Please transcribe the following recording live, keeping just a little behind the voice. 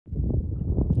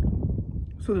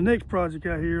So the next project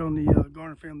out here on the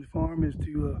Garner family farm is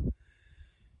to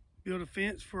build a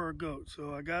fence for our goats.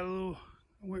 So I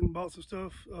went and bought some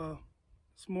stuff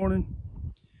this morning,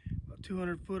 about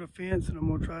 200 foot of fence, and I'm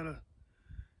gonna try to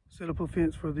set up a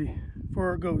fence for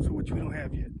our goats, which we don't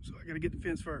have yet. So I gotta get the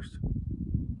fence first.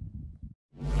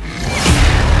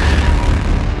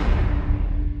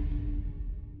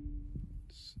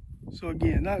 So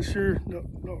again, not sure,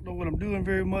 don't know what I'm doing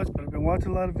very much, but I've been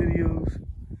watching a lot of videos.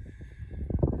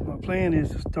 My plan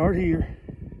is to start here.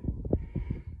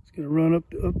 It's gonna run up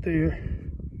there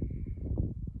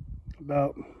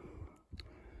about,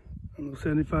 I don't know,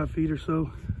 75 feet or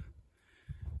so.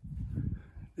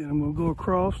 Then I'm gonna go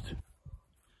across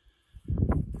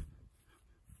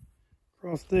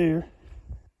there,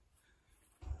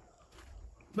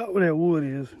 about where that wood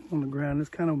is on the ground. That's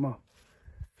kind of my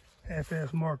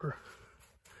half-ass marker.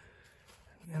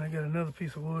 And I got another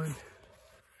piece of wood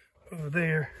over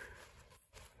there.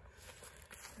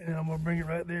 And I'm gonna bring it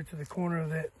right there to the corner of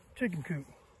that chicken coop.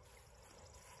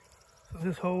 So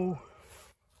this whole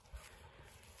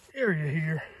area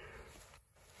here,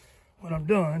 when I'm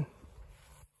done,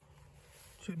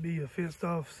 should be a fenced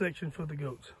off section for the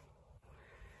goats.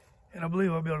 And I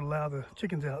believe I'll be able to allow the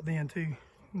chickens out then too.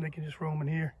 And they can just roam in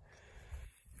here.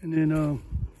 And then,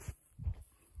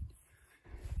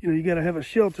 you know, you gotta have a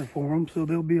shelter for them so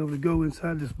they'll be able to go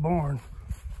inside this barn.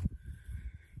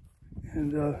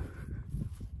 And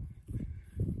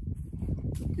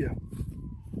yeah.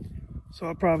 So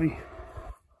I'll probably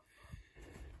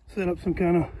set up some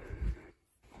kind of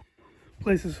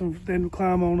places for them to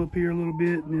climb on up here a little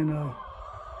bit, and then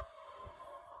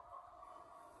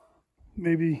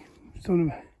maybe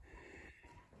some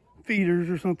feeders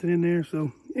or something in there.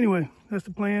 So anyway, that's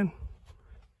the plan.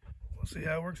 We'll see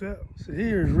how it works out. So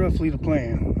here's roughly the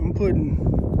plan. I'm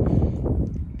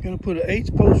gonna put an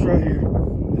H post right here.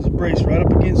 There's a brace right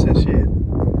up against that shed.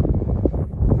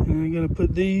 And I'm gonna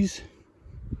put these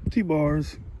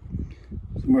T-bars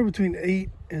somewhere between 8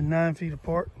 and 9 feet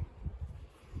apart.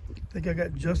 I think I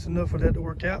got just enough for that to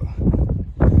work out.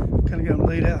 Kind of got them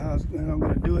laid out how I'm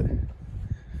gonna do it.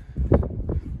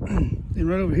 Then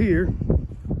right over here,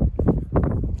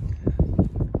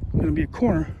 gonna be a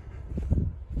corner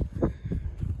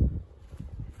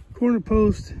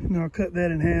post, and I'll cut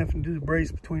that in half and do the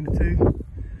brace between the two.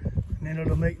 And then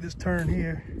it'll make this turn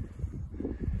here,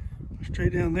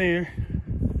 straight down there.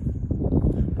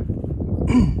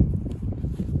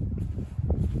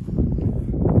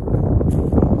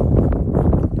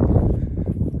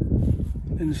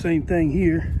 And the same thing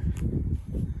here.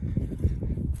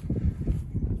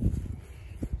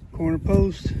 Corner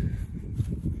post,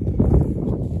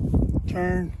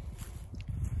 turn,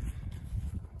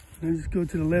 and just go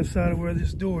to the left side of where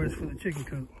this door is for the chicken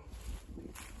coop.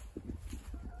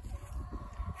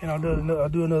 And I'll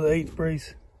do another 8th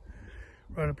brace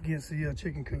right up against the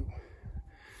chicken coop.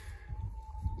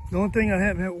 The only thing I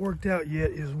haven't worked out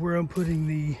yet is where I'm putting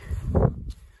the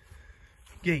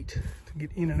gate to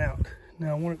get in and out.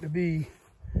 Now I want it to be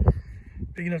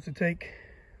big enough to take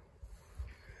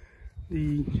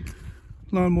the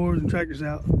lawnmowers and tractors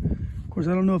out. Of course,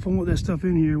 I don't know if I want that stuff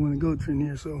in here when the goats are in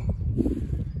here. So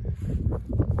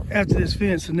after this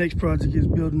fence, the next project is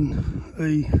building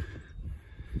a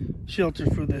shelter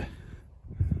for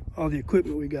all the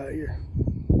equipment we got here,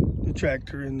 the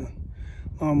tractor and the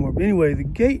lawnmower. But anyway, the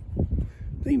gate,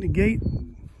 I think the gate,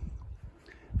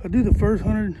 if I do the first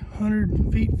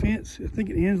 100 feet fence, I think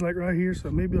it ends like right here. So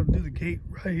maybe I'll do the gate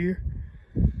right here.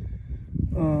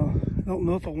 I don't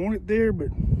know if I want it there, but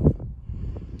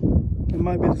it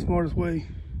might be the smartest way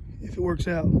if it works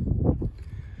out.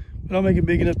 But I'll make it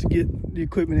big enough to get the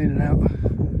equipment in and out.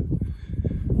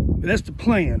 But that's the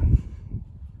plan.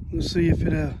 Let's see if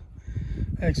it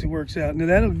actually works out. Now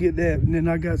that'll get that, and then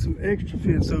I got some extra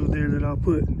fence over there that I'll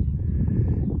put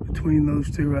between those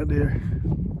two right there.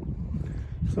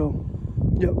 So,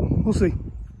 yep, we'll see.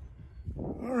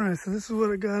 All right, so this is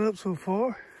what I got up so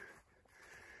far.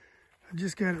 I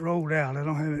just got it rolled out. I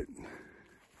don't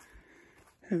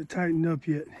have it tightened up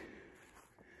yet.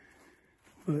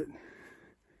 But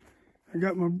I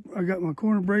got my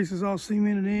corner braces all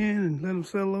cemented in and let them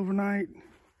settle overnight.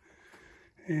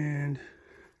 And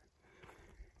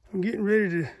I'm getting ready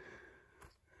to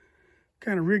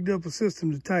kind of rigged up a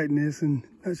system to tighten this, and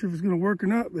not sure if it's gonna work or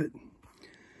not, but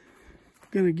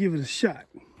gonna give it a shot.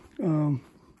 I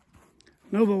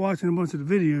know by watching a bunch of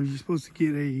the videos, you're supposed to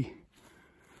get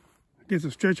a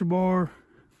stretcher bar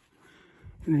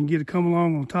and then get it come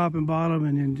along on top and bottom,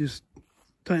 and then just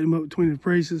tighten them up between the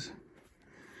braces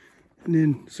and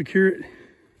then secure it.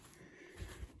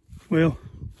 Well,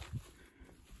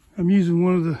 I'm using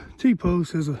one of the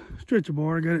T-posts as a stretcher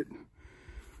bar. I got it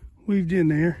weaved in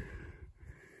there.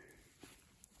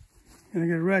 And I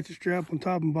got a ratchet strap on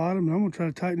top and bottom, and I'm gonna try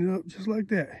to tighten it up just like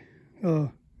that.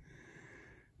 Not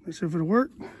sure if it'll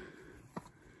work. I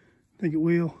think it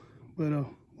will, but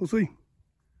we'll see.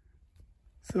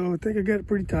 So I think I got it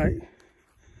pretty tight.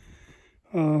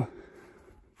 I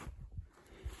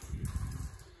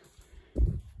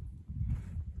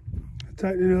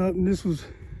tightened it up, and this was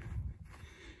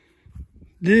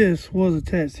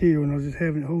attached here when I was just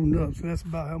having it holding up. So that's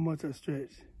about how much I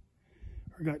stretched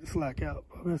or got the slack out.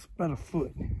 That's about a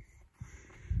foot.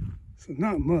 So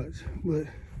not much, but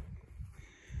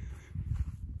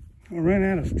I ran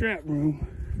out of strap room.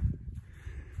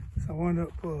 So I wound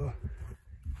up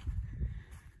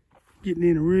getting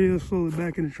in real slowly,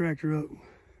 backing the tractor up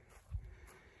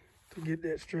to get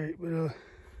that straight. But I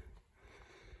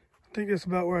think that's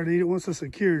about where I need it. Once I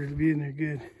secure it, it'll be in there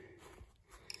good.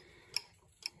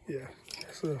 Yeah,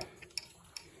 so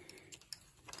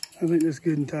I think that's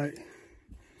good and tight.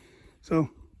 So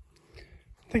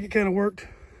I think it kind of worked.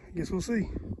 I guess we'll see.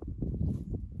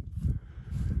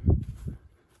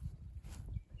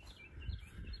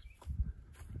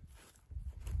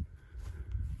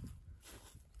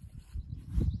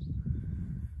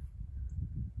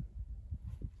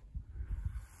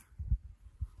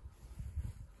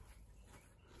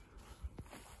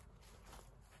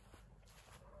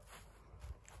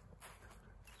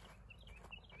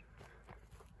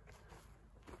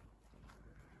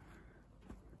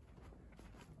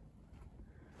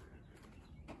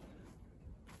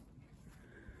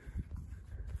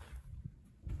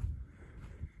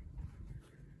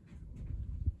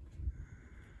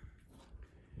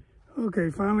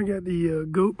 Okay, finally got the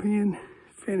goat pen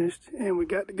finished, and we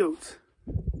got the goats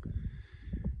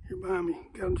here behind me.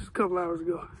 Got them just a couple hours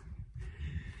ago,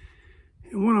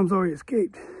 and one of them's already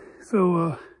escaped.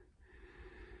 So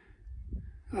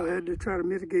I had to try to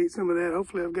mitigate some of that.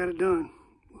 Hopefully I've got it done.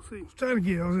 We'll see. I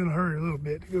was in a hurry a little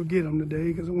bit to go get them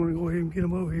today because I want to go ahead and get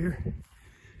them over here.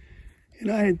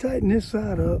 And I had tightened this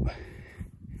side up,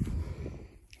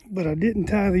 but I didn't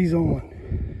tie these on.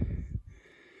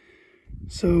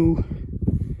 So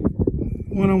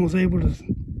one of them was able to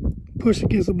push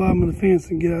against the bottom of the fence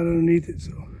and get out underneath it.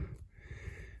 So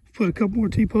put a couple more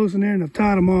T-posts in there, and I've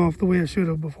tied them off the way I should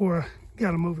have before I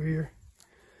got them over here.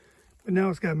 But now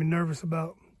it's got me nervous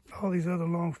about all these other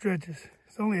long stretches.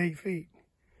 It's only 8 feet,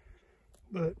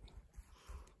 but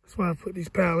that's why I put these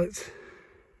pallets,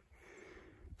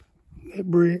 that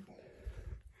brick,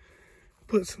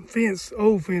 put some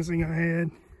old fencing I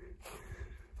had.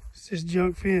 It's just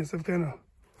junk fence. I've kind of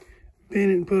bent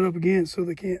it and put it up against so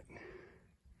they can't.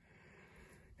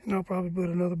 And I'll probably put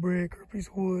another brick or a piece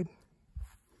of wood.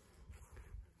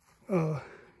 I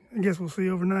guess we'll see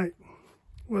overnight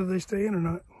whether they stay in or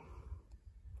not.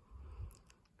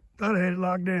 Thought I had it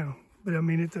locked down, but I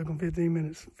mean, it took them 15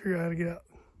 minutes to figure out how to get out.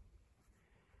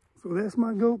 So that's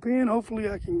my goat pen. Hopefully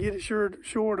I can get it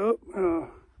shored up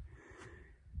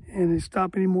and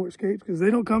stop any more escapes, because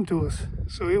they don't come to us.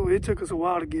 So it took us a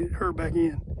while to get her back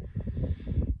in.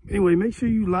 Anyway, make sure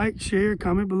you like, share,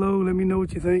 comment below. Let me know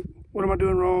what you think. What am I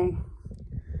doing wrong?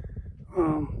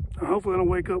 Hopefully I don't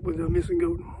wake up with a missing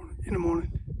goat in the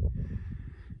morning.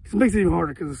 It makes it even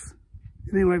harder because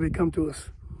it ain't like they come to us.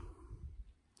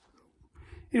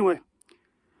 Anyway,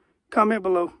 comment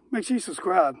below. Make sure you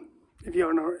subscribe if you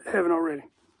haven't already.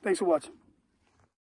 Thanks for watching.